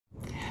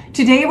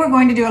Today we're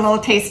going to do a little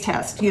taste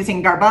test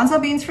using garbanzo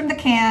beans from the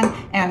can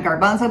and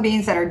garbanzo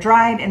beans that are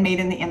dried and made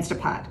in the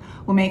Instapot.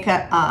 We'll make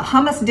a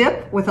hummus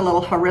dip with a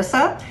little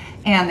harissa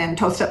and then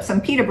toast up some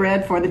pita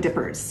bread for the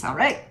dippers. All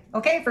right.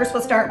 Okay, first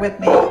we'll start with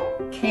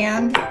the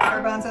canned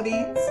garbanzo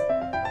beans.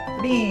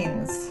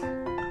 Beans.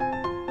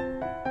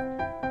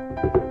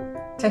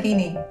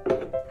 Tahini.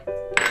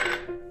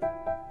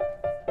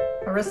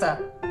 Harissa.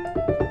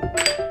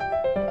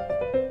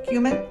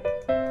 Cumin.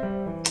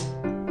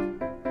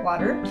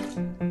 Water.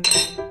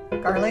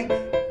 Garlic.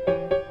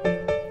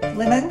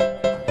 Lemon.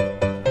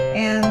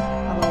 And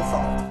a little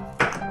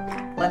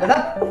salt. Blend it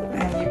up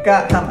and you've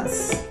got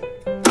hummus.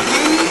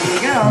 There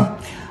you go.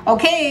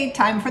 Okay,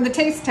 time for the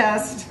taste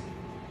test.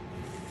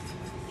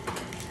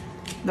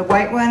 The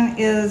white one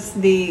is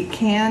the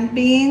canned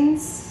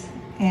beans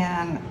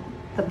and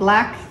the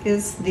black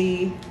is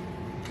the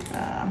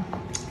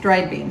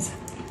dried beans.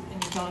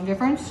 Can you tell the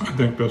difference? I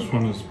think this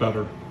one is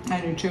better.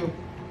 I do too.